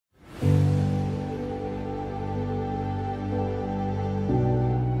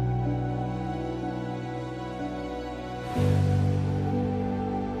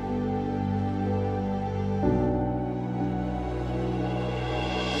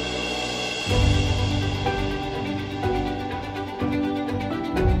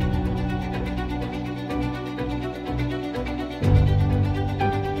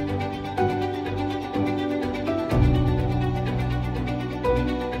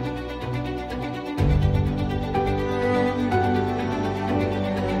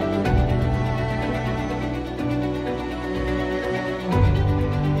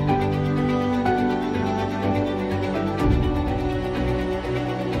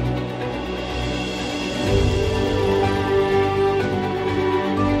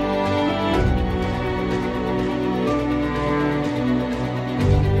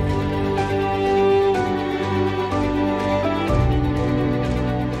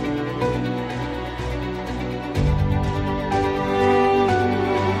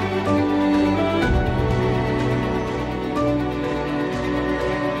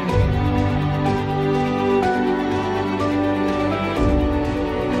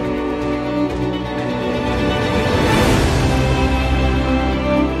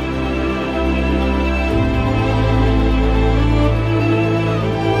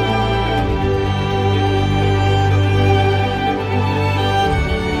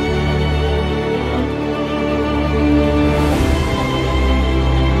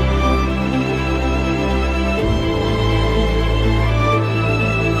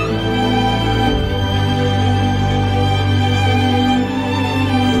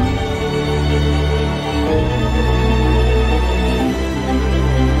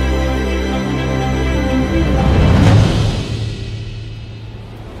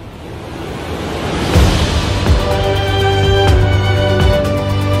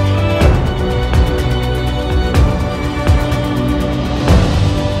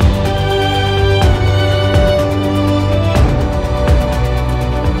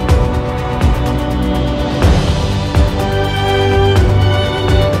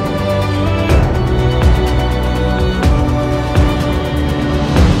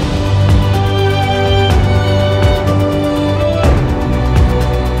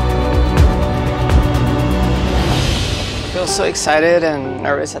so excited and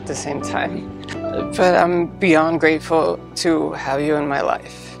nervous at the same time. But I'm beyond grateful to have you in my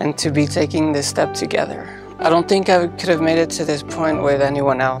life and to be taking this step together. I don't think I could have made it to this point with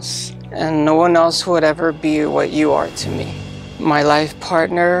anyone else, and no one else would ever be what you are to me. My life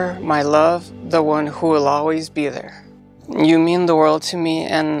partner, my love, the one who will always be there. You mean the world to me,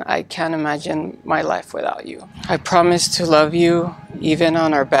 and I can't imagine my life without you. I promise to love you even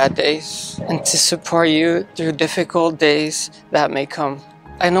on our bad days and to support you through difficult days that may come.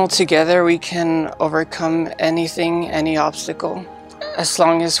 I know together we can overcome anything, any obstacle, as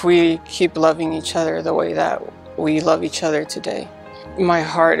long as we keep loving each other the way that we love each other today. My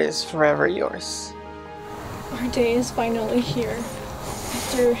heart is forever yours. Our day is finally here,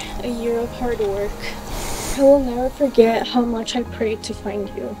 after a year of hard work. I will never forget how much I prayed to find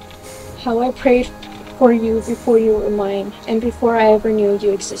you, how I prayed for you before you were mine, and before I ever knew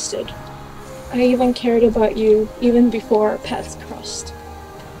you existed. I even cared about you even before our paths crossed.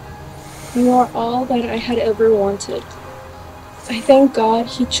 You are all that I had ever wanted. I thank God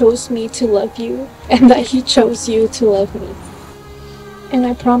He chose me to love you, and that He chose you to love me. And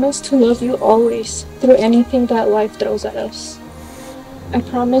I promise to love you always, through anything that life throws at us. I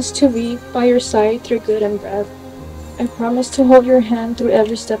promise to be by your side through good and bad. I promise to hold your hand through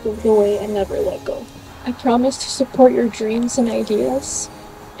every step of the way and never let go. I promise to support your dreams and ideas,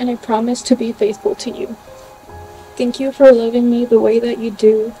 and I promise to be faithful to you. Thank you for loving me the way that you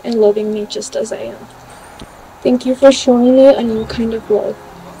do and loving me just as I am. Thank you for showing me a new kind of love,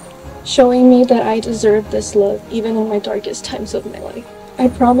 showing me that I deserve this love even in my darkest times of my life. I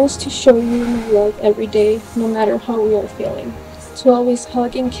promise to show you my love every day, no matter how we are feeling, to always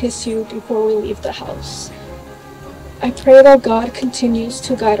hug and kiss you before we leave the house. I pray that God continues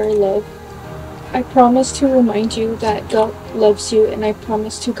to guide our love. I promise to remind you that God loves you, and I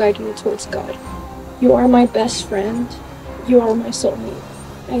promise to guide you towards God. You are my best friend. You are my soulmate.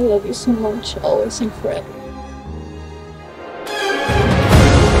 I love you so much, always and forever.